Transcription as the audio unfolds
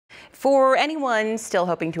For anyone still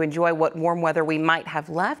hoping to enjoy what warm weather we might have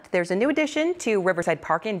left, there's a new addition to Riverside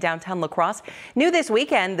Park in downtown La Crosse. New this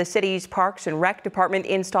weekend, the city's Parks and Rec department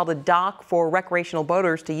installed a dock for recreational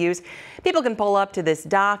boaters to use. People can pull up to this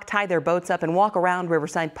dock, tie their boats up and walk around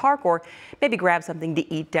Riverside Park, or maybe grab something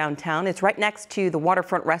to eat downtown. It's right next to the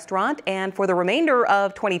waterfront restaurant, and for the remainder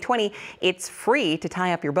of 2020, it's free to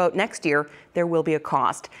tie up your boat. Next year, there will be a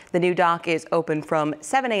cost. The new dock is open from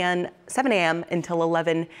 7 a.m. until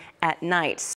 11 at night.